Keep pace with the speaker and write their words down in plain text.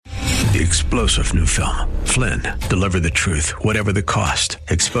The explosive new film, Flynn, Deliver the Truth, Whatever the Cost,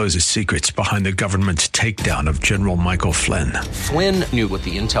 exposes secrets behind the government's takedown of General Michael Flynn. Flynn knew what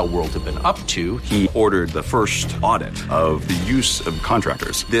the intel world had been up to. He ordered the first audit of the use of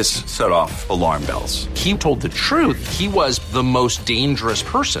contractors. This set off alarm bells. He told the truth. He was the most dangerous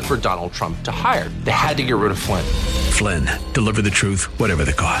person for Donald Trump to hire. They had to get rid of Flynn. Flynn, Deliver the Truth, Whatever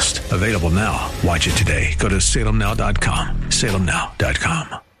the Cost. Available now. Watch it today. Go to salemnow.com.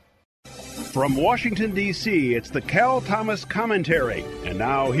 salemnow.com. From Washington, D.C., it's the Cal Thomas Commentary. And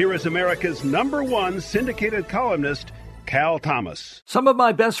now, here is America's #1 syndicated columnist, Cal Thomas. Some of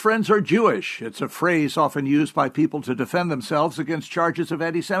my best friends are Jewish. It's a phrase often used by people to defend themselves against charges of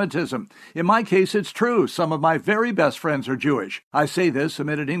anti-Semitism. In my case, it's true. Some of my very best friends are Jewish. I say this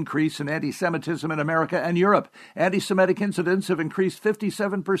amid an increase in anti-Semitism in America and Europe. Anti-Semitic incidents have increased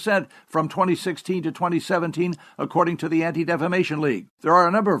 57% from 2016 to 2017, according to the Anti-Defamation League. There are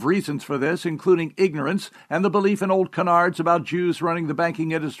a number of reasons for this, including ignorance and the belief in old canards about Jews running the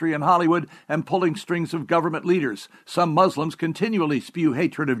banking industry in Hollywood and pulling strings of government leaders. Some Muslims continually spew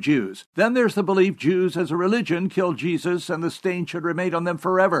hatred of Jews. Then there's the belief Jews as a religion killed Jesus and the stain should remain on them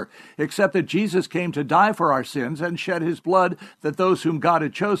forever, except that Jesus came to die for our sins and shed his blood that those whom God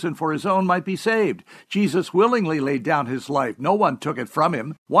had chosen for his own might be saved. Jesus willingly laid down his life. No one took it from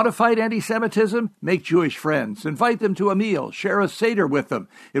him. Want to fight anti-Semitism? Make Jewish friends. Invite them to a meal. Share a Seder with them.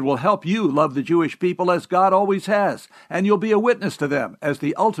 It will help you love the Jewish people as God always has, and you'll be a witness to them as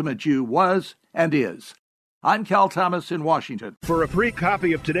the ultimate Jew was and is. I'm Cal Thomas in Washington. For a free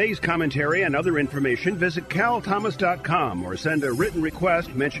copy of today's commentary and other information, visit calthomas.com or send a written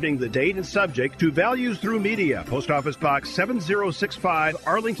request mentioning the date and subject to Values Through Media, Post Office Box 7065,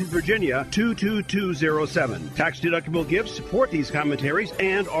 Arlington, Virginia 22207. Tax-deductible gifts support these commentaries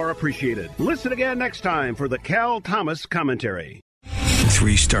and are appreciated. Listen again next time for the Cal Thomas Commentary.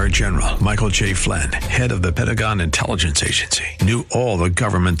 3-star General Michael J. Flynn, head of the Pentagon Intelligence Agency, knew all the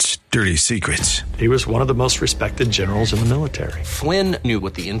government's dirty secrets. He was one of the most respected generals in the military. Flynn knew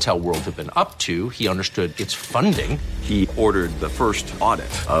what the intel world had been up to. He understood its funding. He ordered the first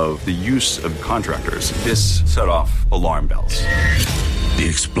audit of the use of contractors. This set off alarm bells. The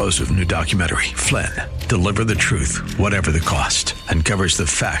explosive new documentary, Flynn, Deliver the Truth, Whatever the Cost, uncovers the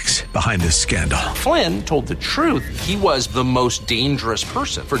facts behind this scandal. Flynn told the truth. He was the most dangerous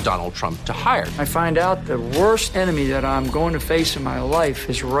person for Donald Trump to hire. I find out the worst enemy that I'm going to face in my life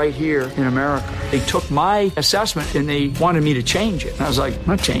is right here in America. They took my assessment and they wanted me to change it. And I was like, I'm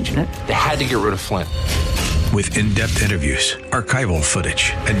not changing it. They had to get rid of Flynn. With in-depth interviews, archival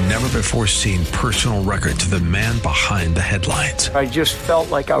footage, and never-before-seen personal records of the man behind the headlines. I just felt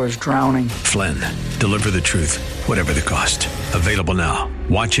like I was drowning. Flynn, Deliver the Truth, Whatever the Cost. Available now.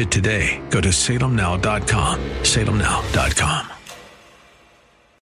 Watch it today. Go to salemnow.com. salemnow.com.